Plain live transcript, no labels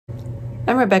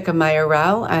I'm Rebecca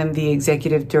Meier-Rao. I'm the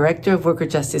Executive Director of Worker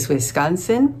Justice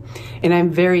Wisconsin, and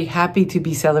I'm very happy to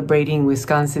be celebrating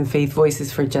Wisconsin Faith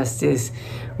Voices for Justice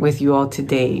with you all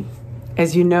today.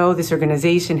 As you know, this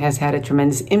organization has had a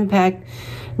tremendous impact,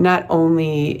 not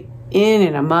only in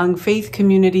and among faith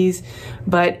communities,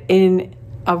 but in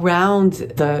around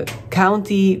the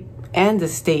county and the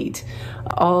state,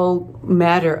 all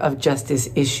matter of justice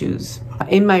issues.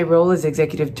 In my role as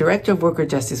Executive Director of Worker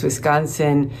Justice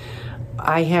Wisconsin,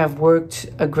 I have worked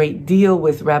a great deal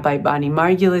with Rabbi Bonnie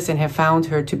Margulis and have found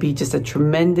her to be just a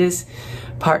tremendous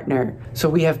partner. So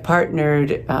we have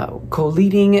partnered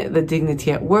co-leading the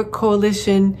Dignity at Work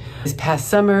Coalition. This past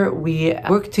summer, we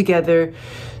worked together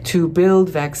to build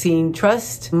vaccine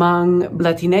trust among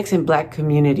Latinx and Black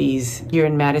communities here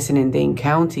in Madison and Dane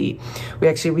County. We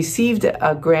actually received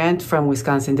a grant from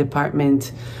Wisconsin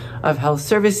Department of Health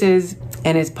Services,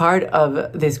 and as part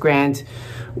of this grant,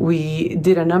 we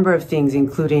did a number of things,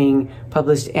 including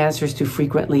published answers to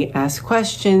frequently asked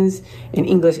questions in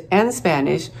English and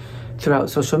Spanish throughout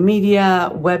social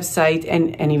media, website,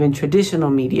 and even traditional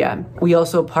media. We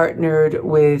also partnered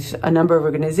with a number of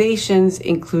organizations,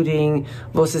 including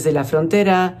Voces de la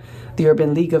Frontera, the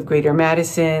Urban League of Greater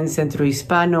Madison, Centro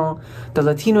Hispano, the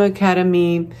Latino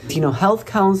Academy, Latino Health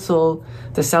Council,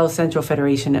 the South Central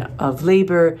Federation of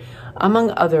Labor,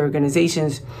 among other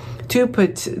organizations, to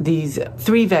put these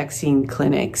 3 vaccine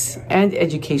clinics and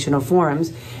educational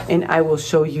forums. And I will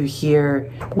show you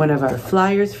here one of our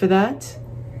flyers for that.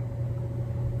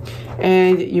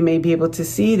 And you may be able to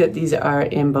see that these are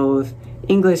in both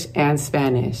English and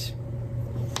Spanish.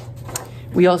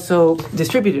 We also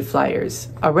distributed flyers.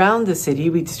 Around the city,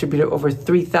 we distributed over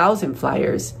 3,000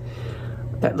 flyers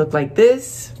that look like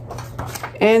this.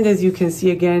 And as you can see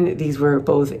again, these were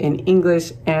both in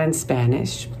English and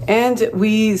Spanish. And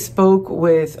we spoke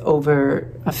with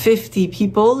over 50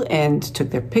 people and took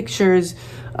their pictures,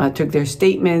 took their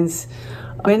statements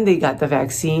when they got the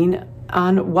vaccine,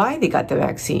 on why they got the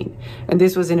vaccine. And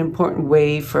this was an important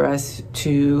way for us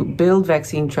to build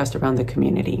vaccine trust around the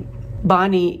community.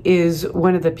 Bonnie is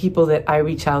one of the people that I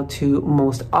reach out to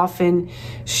most often.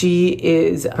 She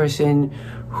is a person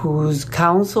whose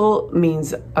counsel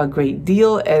means a great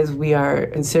deal as we are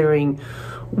considering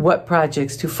what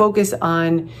projects to focus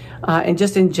on. And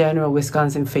just in general,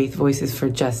 Wisconsin Faith Voices for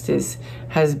Justice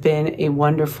has been a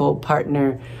wonderful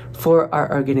partner for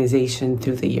our organization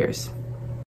through the years.